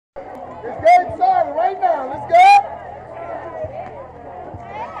This game's starting right now. Let's go.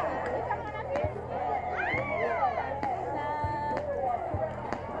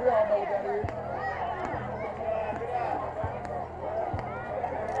 We all know what that is.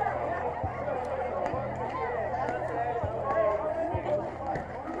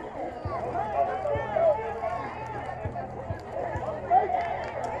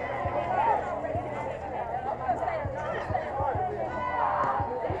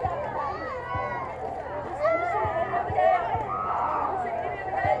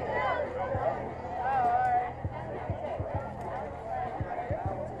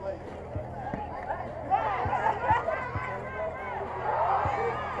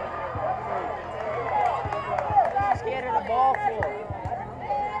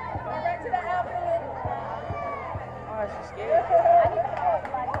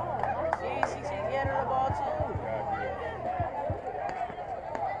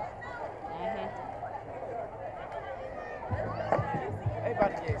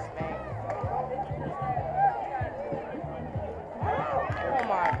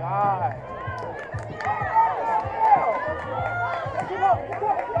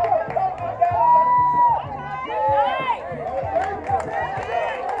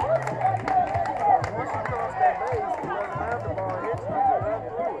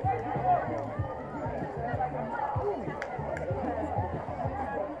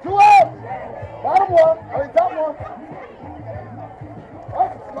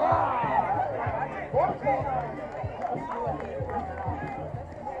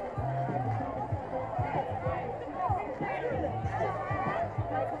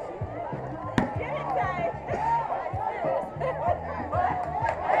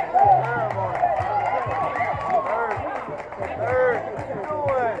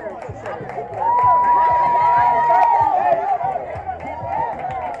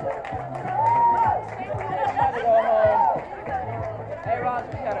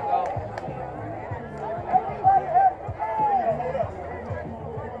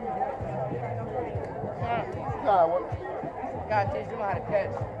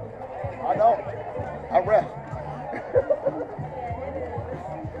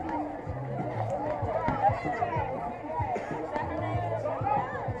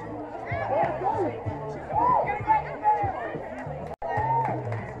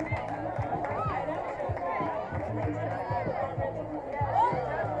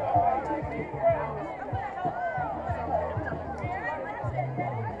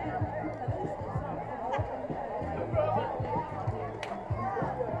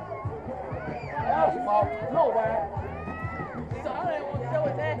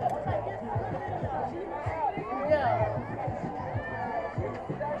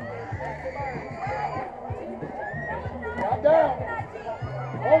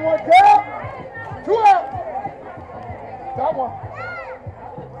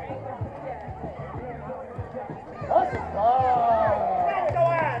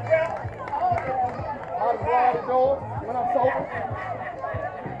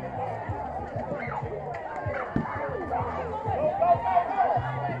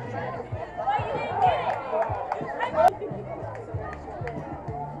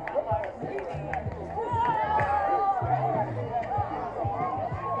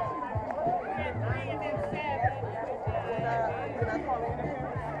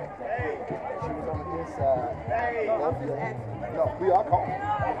 No, we are calling.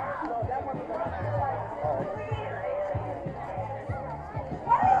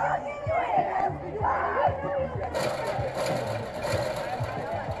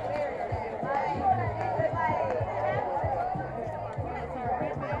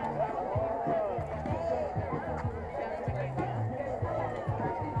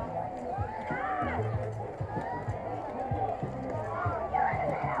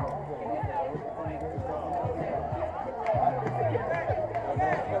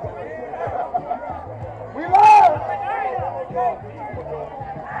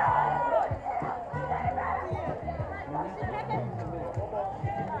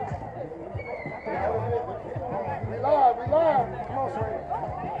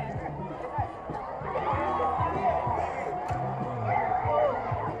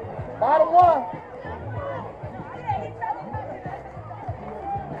 Bottom one.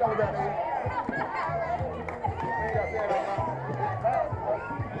 Come down here.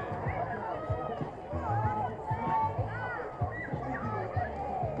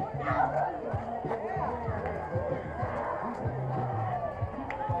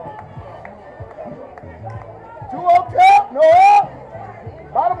 Two up top, no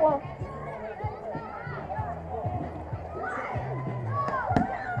up. Bottom one.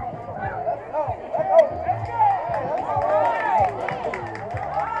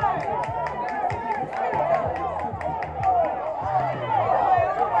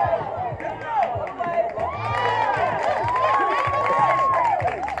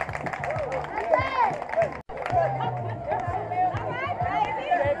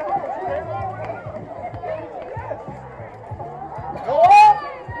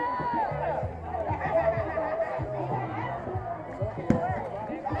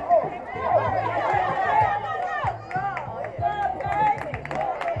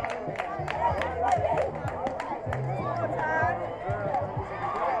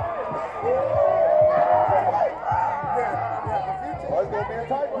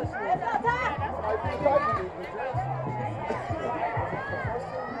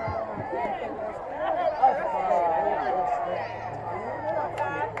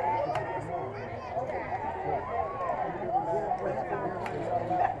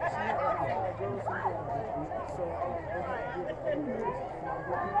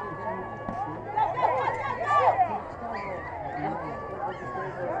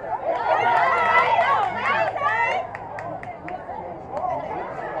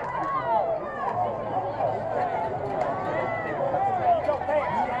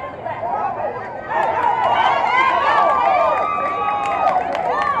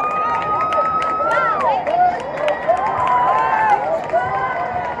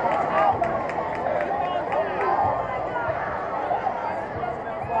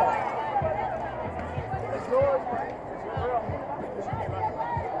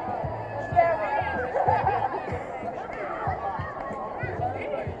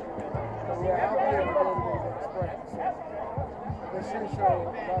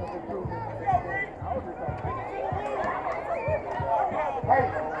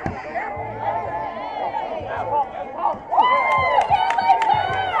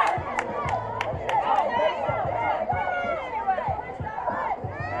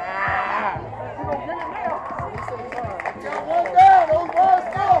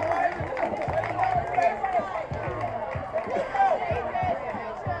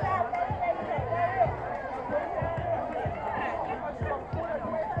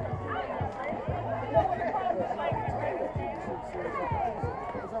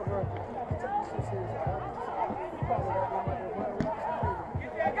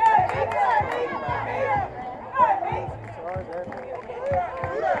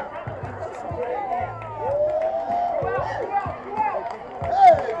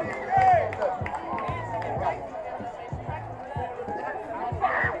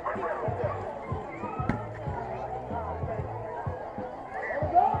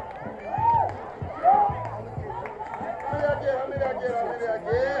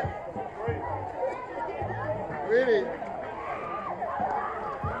 Really?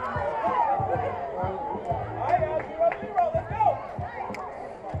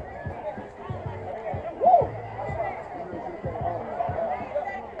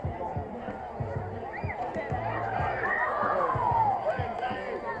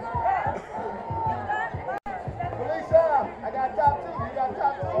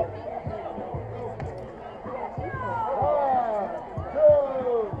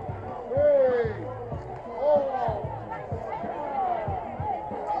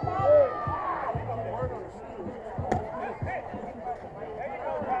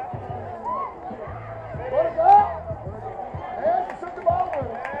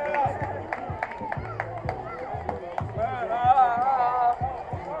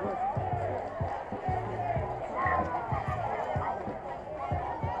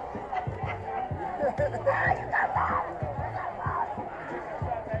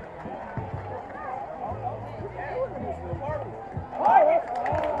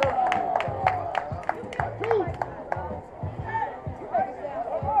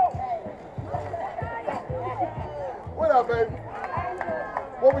 What up, baby?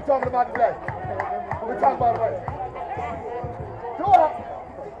 What we talking about today? We talking about it right. Go up.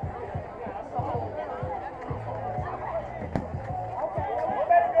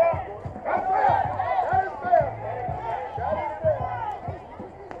 That's fair. That is fair. That is fair.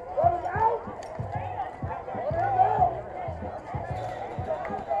 Run it out. Run it out.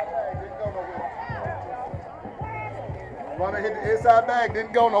 Didn't go nowhere. Runner hit the inside bag,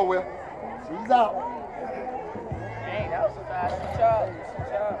 didn't go nowhere. She's out. Dang, that was a bad shot.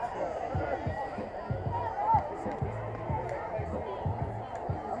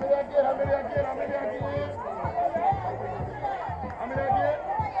 How many I get? How many I get? How many I get? How many I get?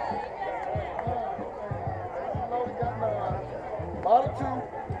 Loaded got none. Bottom two.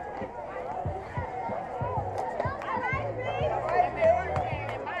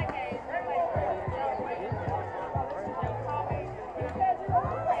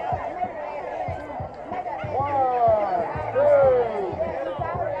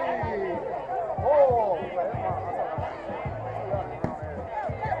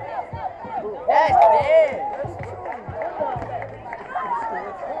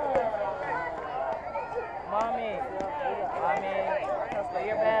 Mommy, play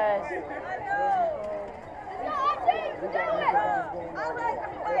your best.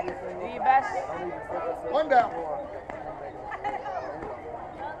 Do your best. One down.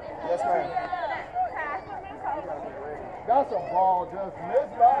 Yes, ma'am. That's a ball just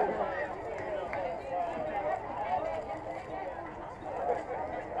missed by him.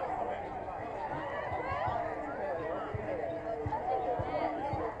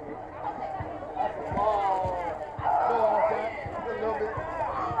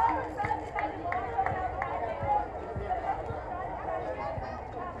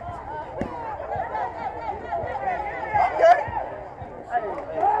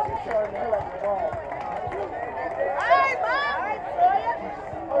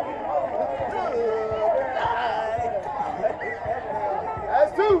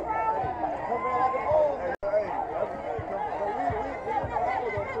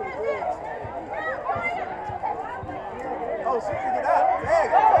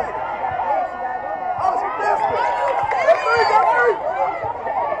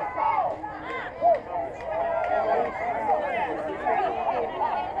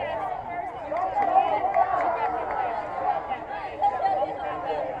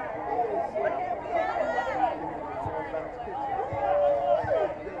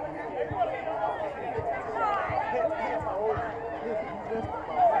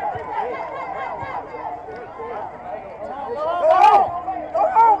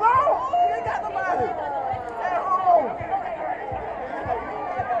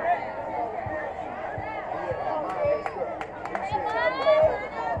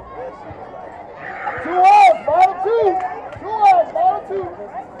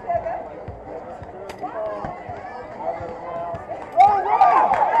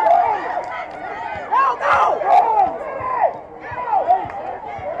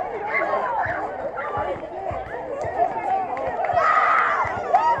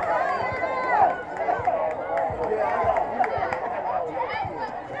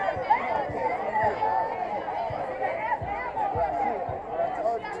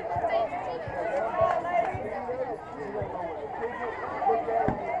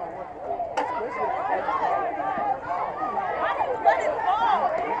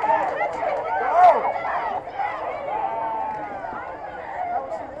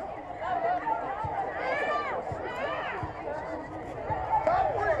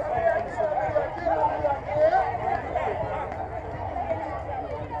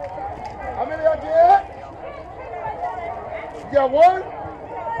 got one?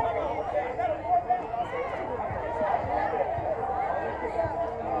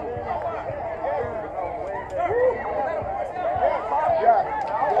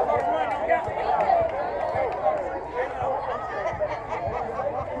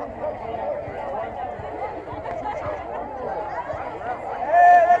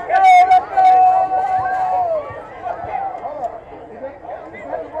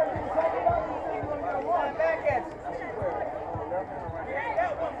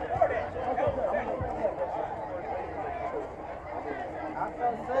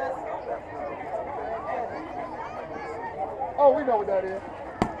 Oh, we know what that is.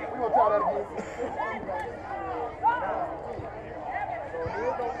 We're going to try that again.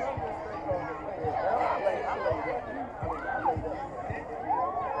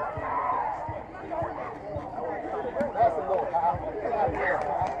 That's a little high.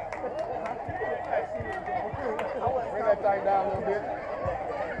 Bring that thing down a little bit.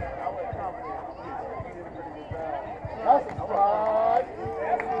 That's a strike.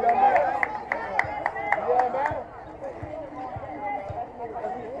 Yeah, man.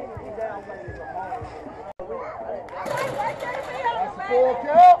 That's a full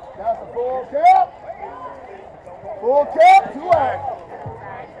count. That's a full count. Full count, 2 out.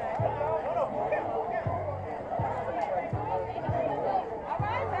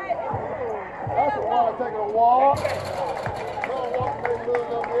 That's a one taking a walk. Little walk, maybe a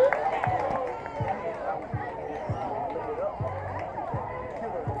little bit.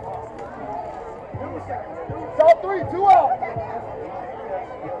 Top 3, 2 out.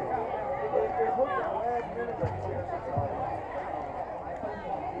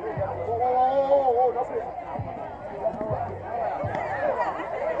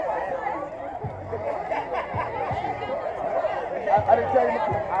 I didn't tell you.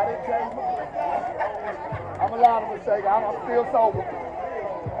 I'm allowed to mistake. I'm still sober.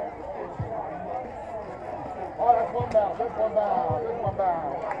 Oh, that's one bounce. That's one bounce. That's one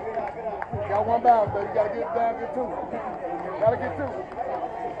bounce. You got one bounce, but you got to get down, get 2. Got to get 2. You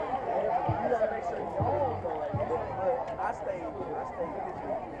got to make sure you're home, though. I stay.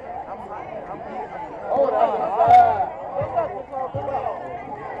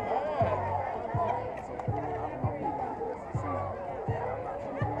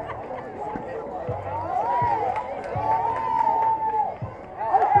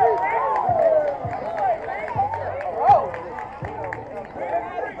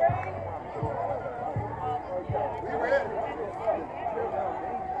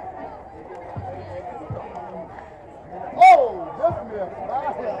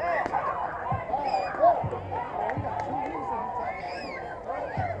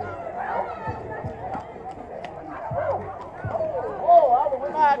 Oh, that's a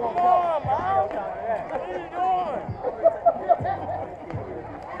five. Come on, Mom. What are you doing?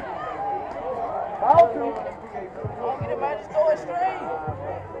 How to? Don't get him out, just throw it straight.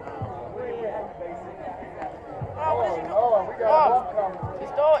 Oh, what you doing? We got one coming.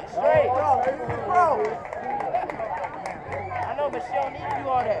 Just throw it straight. I know, but she don't need to do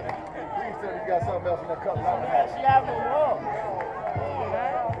all that. He said he got something else in that cup. She have no more.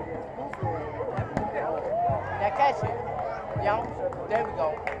 Man. Now catch it. Young. There we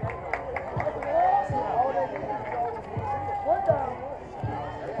go.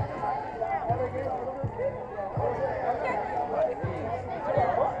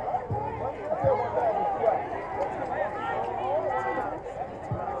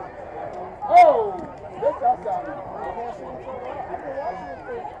 Oh, that's outside.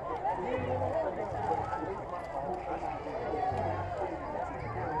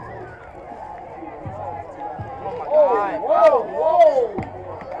 Whoa, whoa.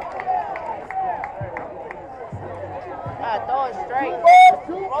 Throw it straight.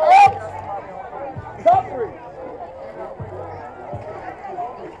 2 outs. Top 3.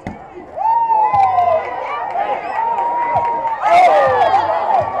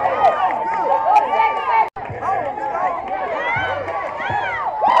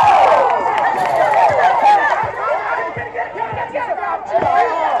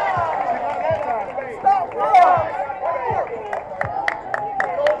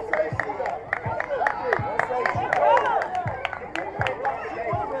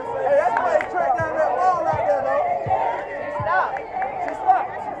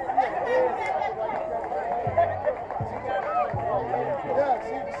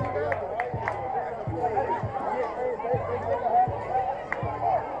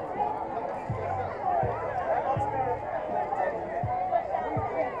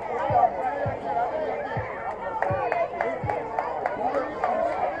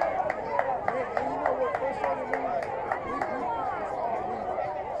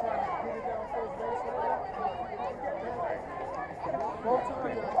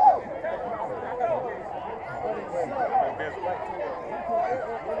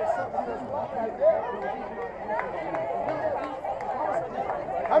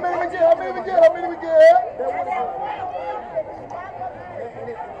 How many we get? How many we get? How many we get?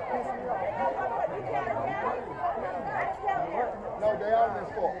 No, they are in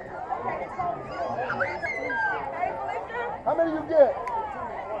this four. How many you get?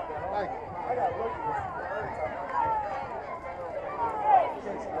 Thank you. I got work.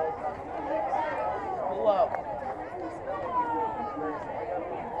 Pull up.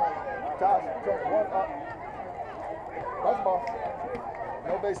 Toss, one up. That's ball.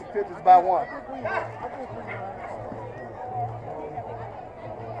 No basic pitches by one.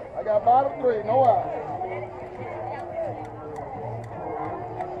 I got bottom three, no out.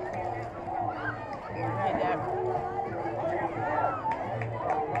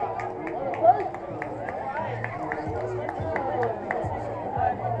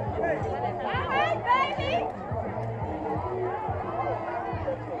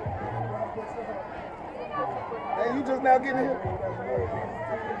 Hey, you just now getting here?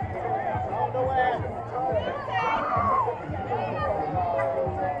 I don't know where.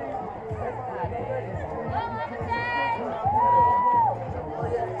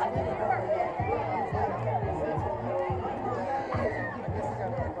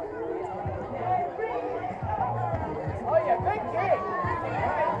 Oh yeah, big kick.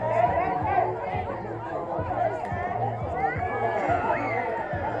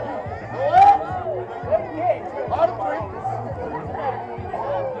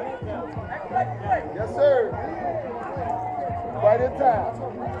 Yes, sir. Right in time.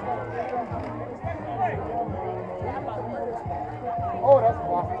 Oh, that's a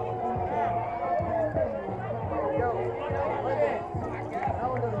block.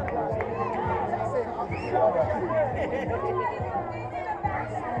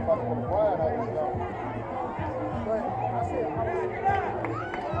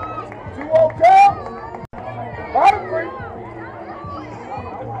 Two old cows. Bottom three.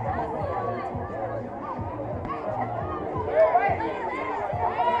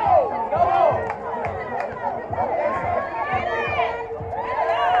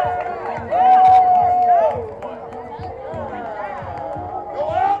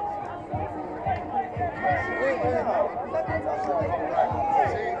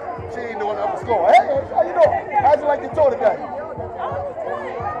 She ain't doing nothing but score. Hey, how you doing? How'd you like your tour today?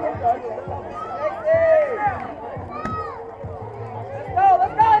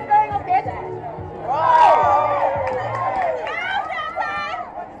 Let's go, ain't gonna catch it.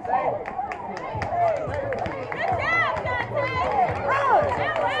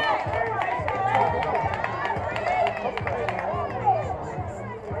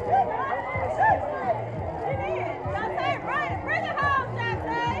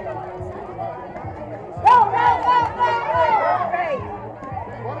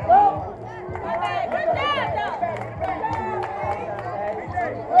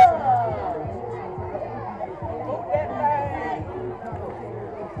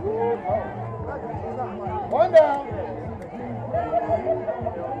 One down.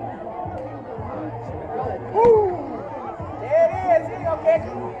 Woo! There it is, he gonna catch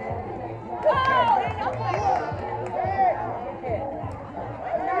it.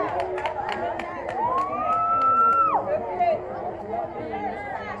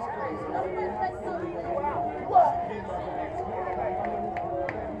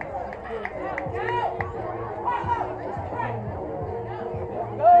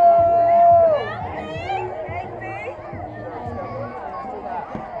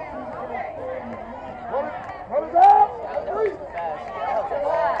 Run it down. Three.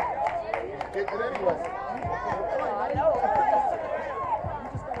 Get it anyway.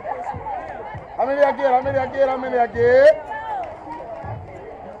 How many I get? How many I get? How many I get?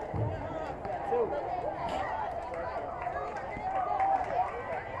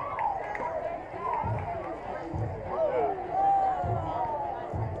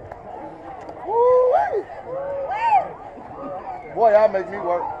 Woo-wee. Boy, y'all make me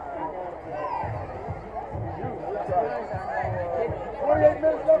work. 28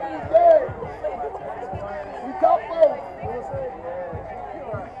 minutes left in this game. We top four.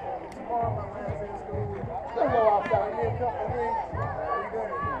 Let's go outside.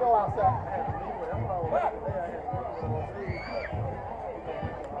 Go outside.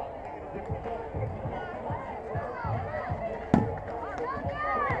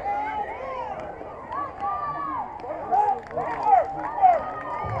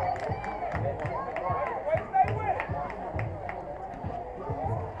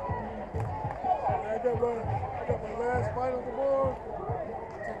 I got my last fight on the board.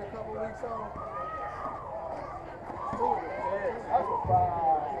 Take a couple weeks off. That's a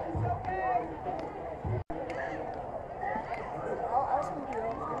five.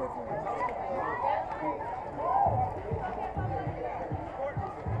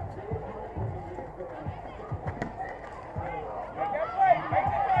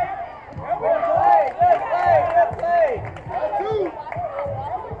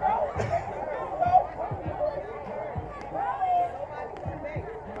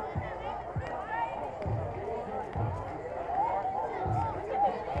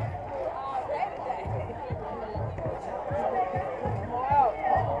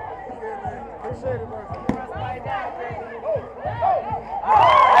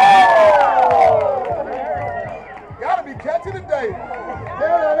 Gotta be catching the day.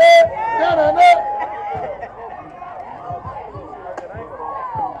 Down there.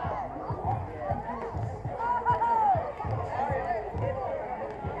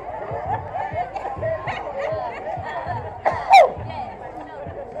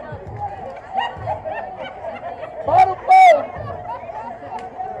 Bottom four.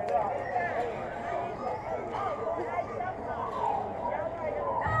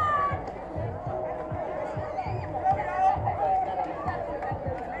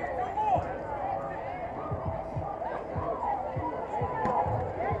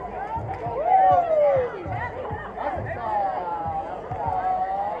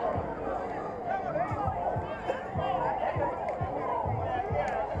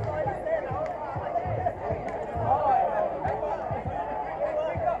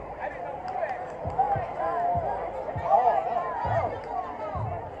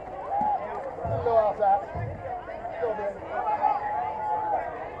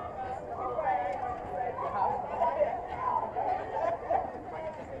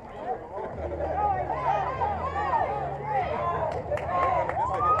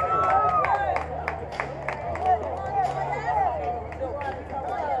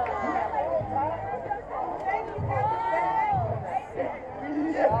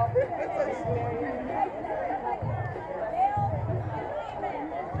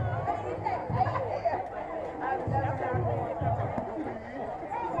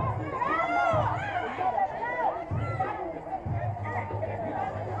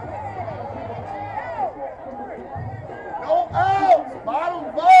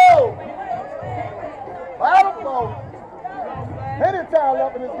 Anytime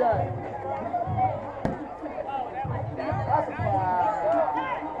up in this game. That's a foul.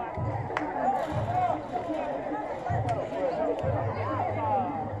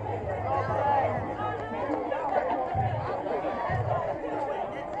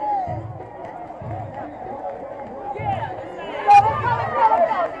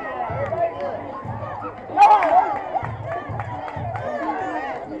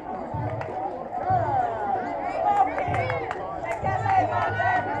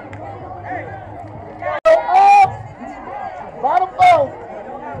 Bottom four.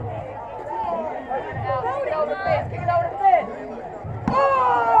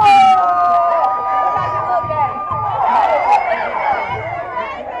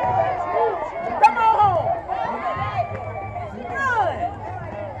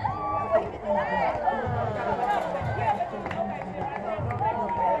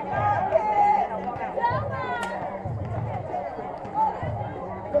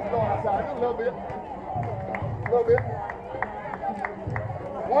 Let's go outside just a little bit. A little bit.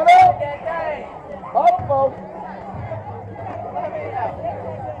 One up. Bottom four.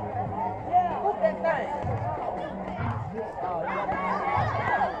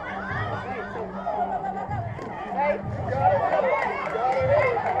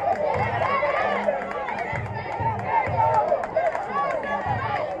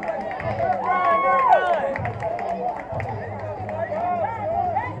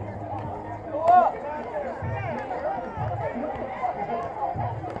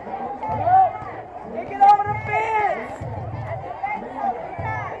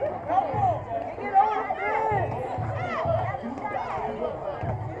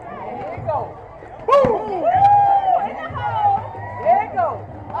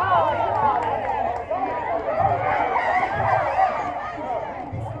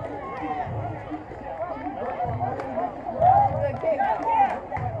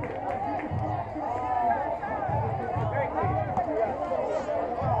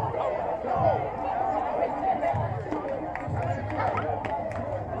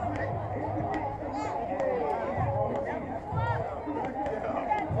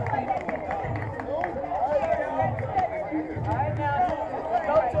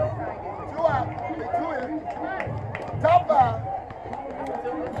 Top five.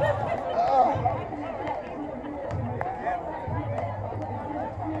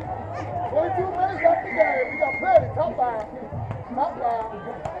 22 minutes left to go. We got plenty. Top five. Top five.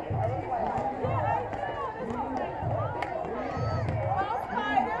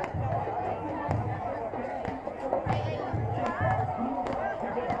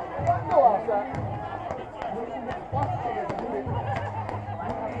 Go outside.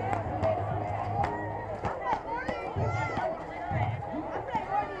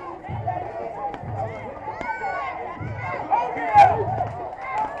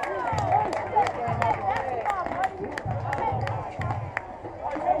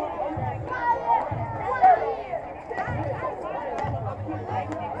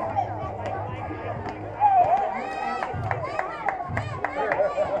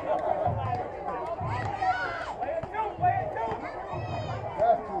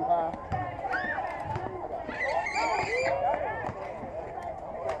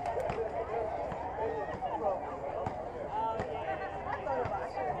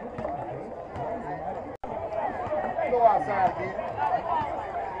 go outside again.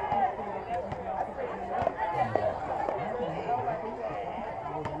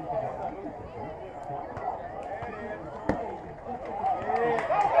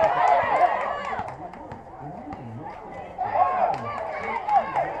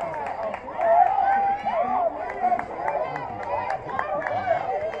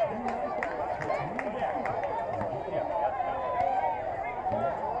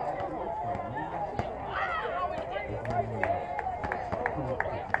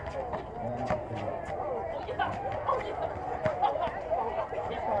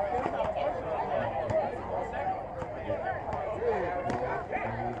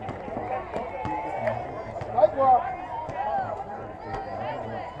 Nice one.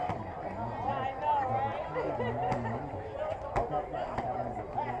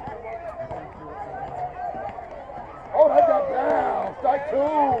 Oh, that got down. Strike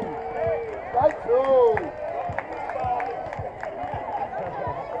two. Strike two.